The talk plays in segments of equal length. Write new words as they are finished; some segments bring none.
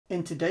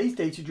In today's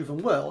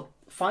data-driven world,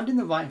 finding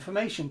the right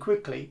information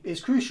quickly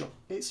is crucial.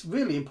 It's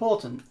really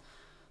important.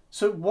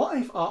 So what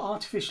if our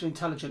artificial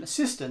intelligence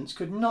assistants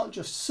could not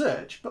just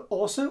search, but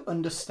also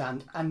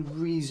understand and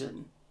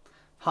reason?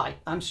 Hi,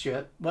 I'm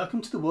Stuart.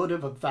 Welcome to the world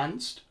of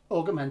Advanced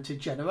Augmented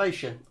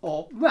Generation,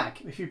 or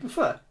RAG if you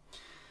prefer.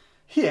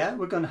 Here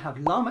we're going to have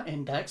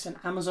LlamaIndex and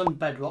Amazon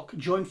Bedrock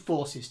join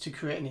forces to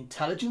create an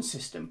intelligent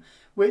system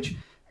which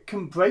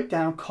can break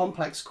down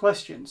complex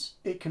questions.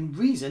 It can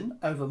reason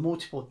over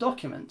multiple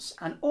documents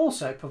and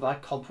also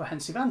provide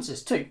comprehensive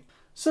answers too.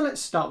 So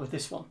let's start with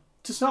this one.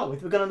 To start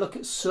with, we're going to look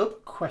at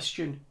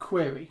sub-question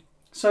query.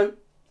 So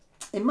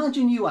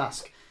imagine you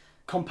ask,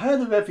 compare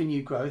the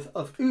revenue growth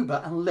of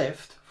Uber and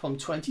Lyft from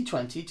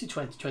 2020 to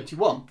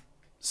 2021.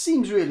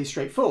 Seems really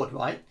straightforward,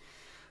 right?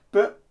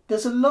 But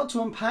there's a lot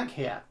to unpack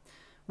here.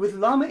 With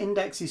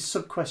LlamaIndex's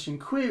sub-question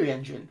query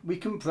engine, we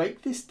can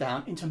break this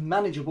down into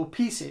manageable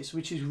pieces,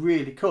 which is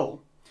really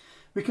cool.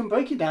 We can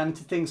break it down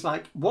into things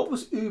like what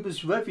was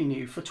Uber's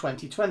revenue for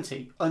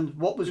 2020 and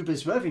what was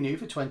Uber's revenue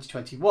for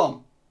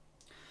 2021.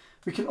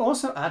 We can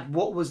also add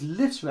what was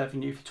Lyft's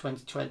revenue for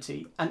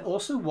 2020 and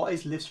also what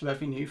is Lyft's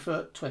revenue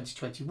for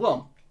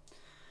 2021.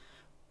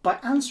 By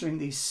answering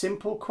these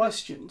simple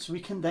questions, we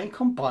can then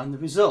combine the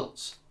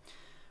results.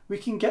 We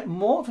can get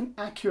more of an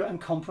accurate and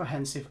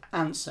comprehensive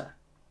answer.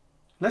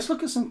 Let's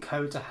look at some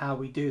code to how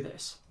we do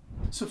this.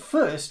 So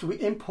first, we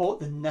import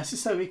the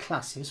necessary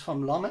classes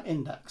from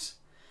LlamaIndex.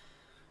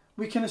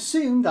 We can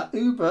assume that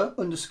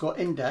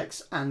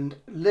Uber_index and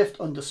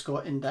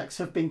Lyft_index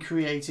have been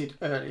created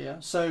earlier.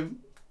 So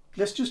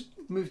let's just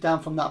move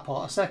down from that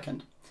part a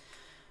second.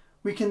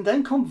 We can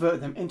then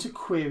convert them into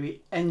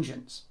query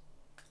engines.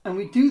 And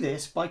we do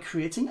this by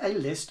creating a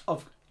list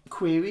of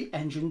query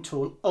engine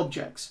tool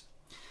objects.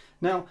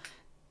 Now,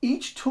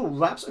 each tool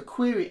wraps a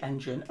query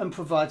engine and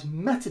provides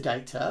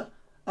metadata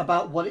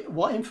about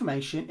what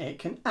information it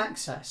can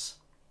access.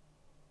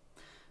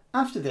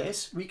 After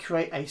this, we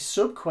create a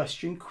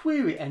sub-question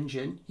query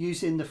engine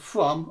using the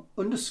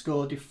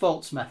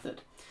from_defaults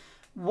method.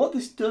 What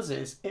this does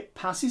is it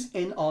passes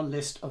in our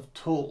list of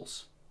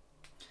tools.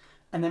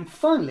 And then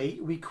finally,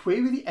 we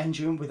query the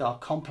engine with our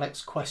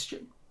complex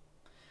question.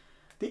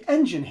 The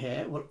engine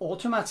here will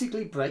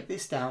automatically break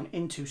this down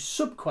into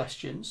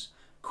sub-questions,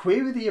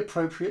 query the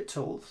appropriate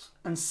tools,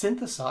 and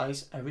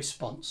synthesize a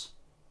response.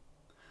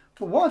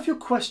 But what if your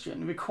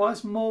question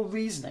requires more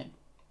reasoning?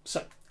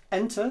 So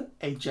enter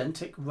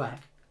Agentic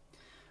RAG.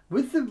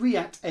 With the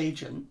React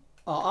agent,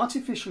 our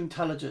artificial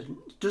intelligence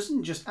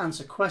doesn't just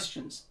answer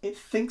questions, it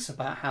thinks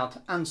about how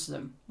to answer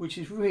them, which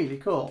is really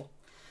cool.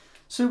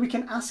 So we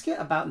can ask it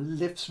about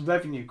Lyft's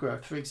revenue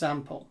growth, for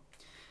example.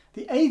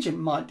 The agent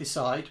might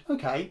decide,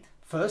 okay,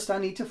 first I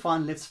need to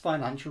find Lyft's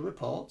financial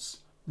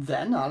reports.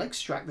 Then I'll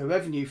extract the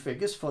revenue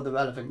figures for the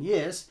relevant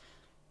years.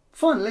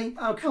 Finally,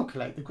 I'll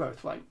calculate the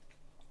growth rate.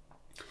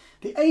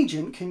 The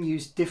agent can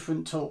use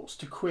different tools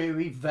to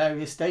query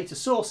various data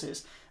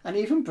sources and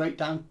even break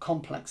down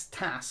complex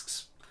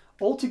tasks,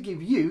 all to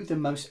give you the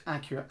most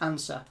accurate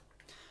answer.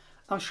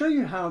 I'll show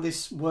you how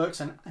this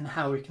works and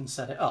how we can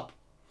set it up.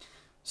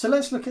 So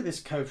let's look at this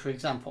code for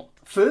example.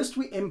 First,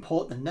 we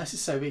import the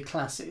necessary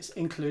classes,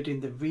 including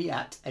the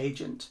React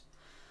agent.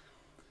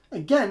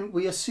 Again,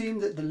 we assume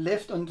that the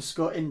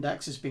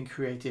Lyft_index has been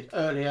created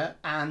earlier,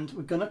 and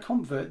we're going to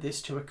convert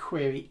this to a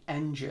query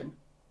engine.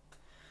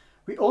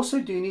 We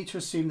also do need to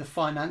assume the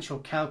financial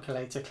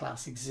calculator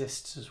class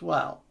exists as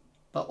well,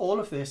 but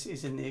all of this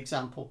is in the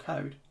example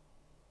code.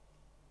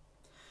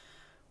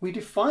 We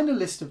define a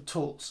list of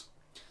tools.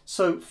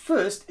 So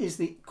first is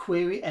the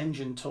query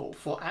engine tool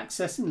for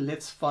accessing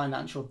Lyft's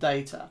financial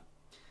data.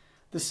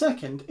 The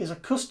second is a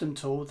custom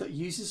tool that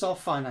uses our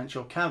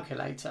financial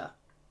calculator.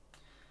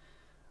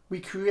 We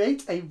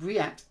create a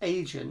React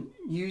agent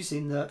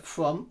using the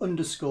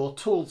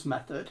from_tools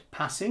method,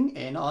 passing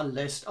in our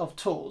list of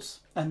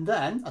tools, and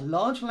then a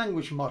large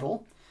language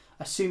model,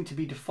 assumed to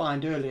be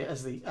defined earlier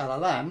as the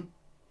LLM.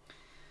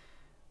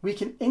 We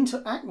can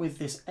interact with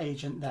this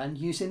agent then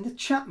using the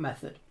chat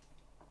method.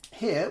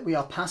 Here we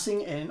are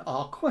passing in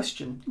our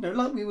question,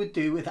 like we would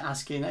do with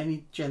asking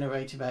any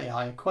generative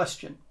AI a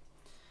question.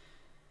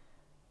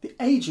 The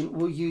agent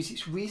will use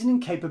its reasoning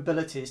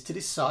capabilities to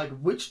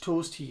decide which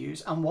tools to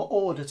use and what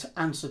order to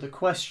answer the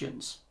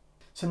questions.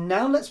 So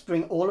now let's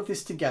bring all of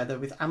this together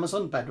with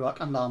Amazon Bedrock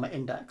and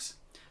LlamaIndex.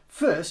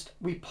 First,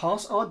 we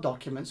parse our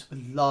documents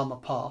with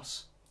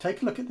LlamaParse.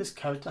 Take a look at this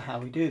code to how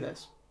we do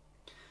this.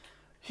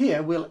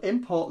 Here we'll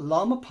import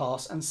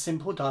LlamaParse and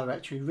Simple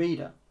Directory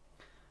Reader.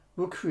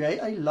 We'll create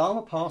a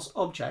LlamaParse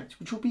object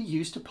which will be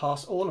used to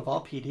parse all of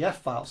our PDF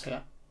files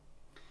here.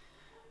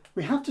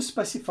 We have to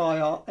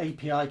specify our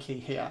API key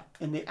here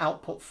in the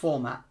output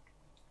format.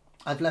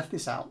 I've left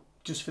this out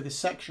just for this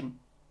section.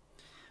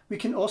 We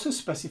can also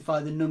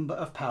specify the number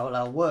of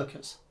parallel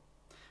workers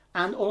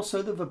and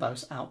also the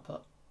verbose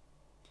output.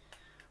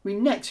 We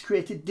next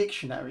create a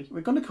dictionary.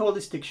 We're going to call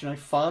this dictionary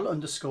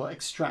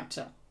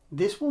file_extractor.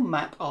 This will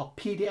map our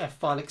PDF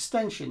file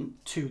extension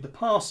to the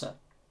parser.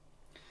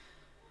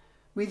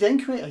 We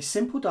then create a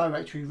simple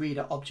directory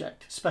reader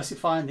object,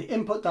 specifying the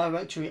input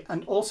directory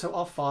and also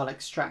our file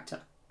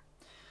extractor.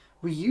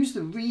 We use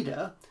the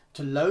reader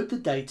to load the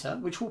data,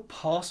 which will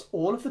parse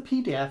all of the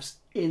PDFs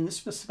in the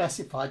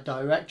specified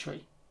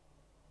directory.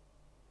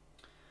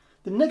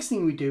 The next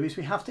thing we do is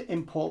we have to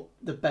import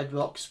the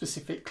Bedrock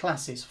specific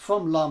classes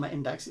from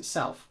LlamaIndex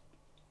itself.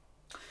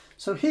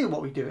 So here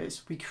what we do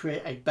is we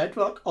create a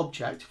Bedrock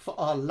object for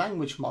our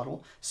language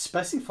model,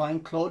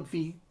 specifying Claude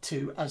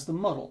v2 as the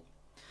model.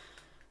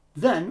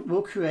 Then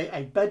we'll create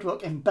a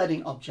Bedrock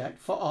embedding object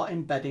for our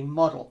embedding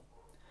model.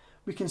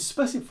 We can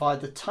specify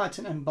the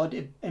Titan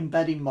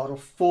embedding model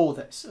for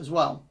this as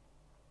well.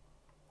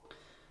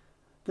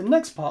 The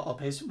next part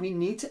of is we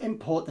need to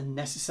import the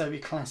necessary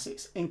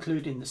classes,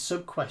 including the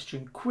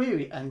sub-question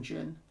query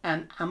engine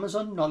and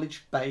Amazon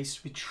Knowledge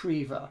Base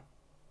Retriever.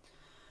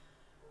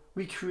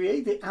 We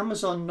create the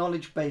Amazon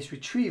Knowledge Base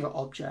Retriever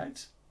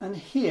object, and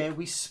here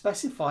we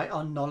specify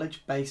our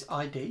knowledge base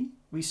ID,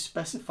 we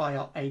specify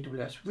our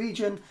AWS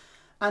region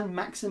and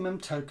maximum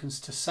tokens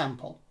to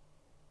sample.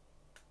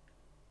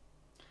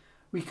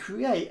 We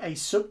create a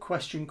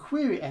sub-question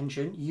query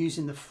engine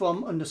using the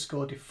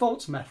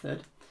from_defaults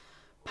method,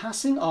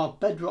 passing our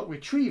Bedrock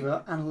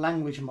retriever and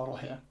language model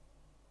here.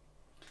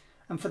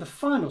 And for the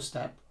final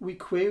step, we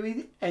query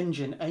the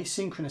engine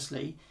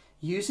asynchronously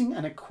using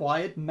an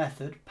acquired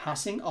method,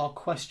 passing our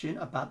question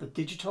about the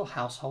digital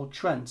household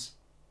trends.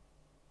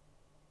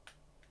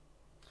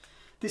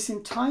 This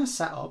entire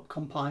setup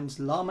combines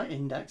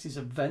LlamaIndex's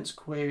advanced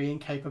querying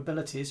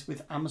capabilities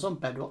with Amazon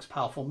Bedrock's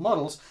powerful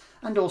models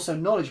and also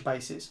knowledge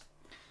bases.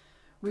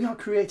 We are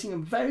creating a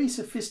very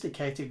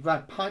sophisticated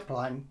RAG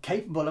pipeline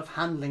capable of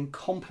handling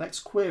complex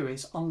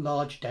queries on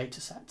large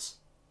datasets.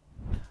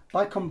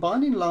 By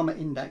combining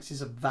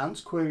LlamaIndex's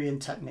advanced querying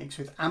techniques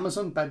with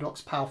Amazon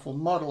Bedrock's powerful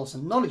models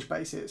and knowledge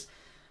bases,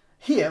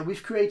 here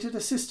we've created a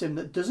system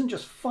that doesn't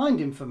just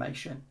find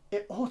information,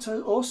 it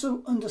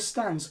also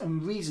understands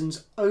and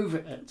reasons over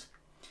it.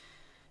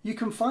 You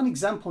can find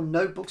example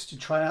notebooks to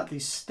try out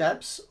these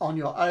steps on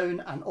your own,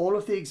 and all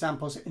of the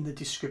examples are in the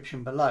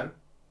description below.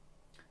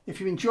 If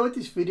you enjoyed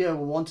this video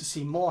or want to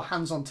see more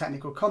hands-on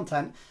technical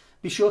content,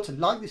 be sure to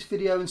like this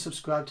video and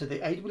subscribe to the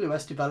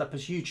AWS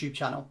Developers YouTube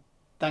channel.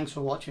 Thanks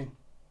for watching.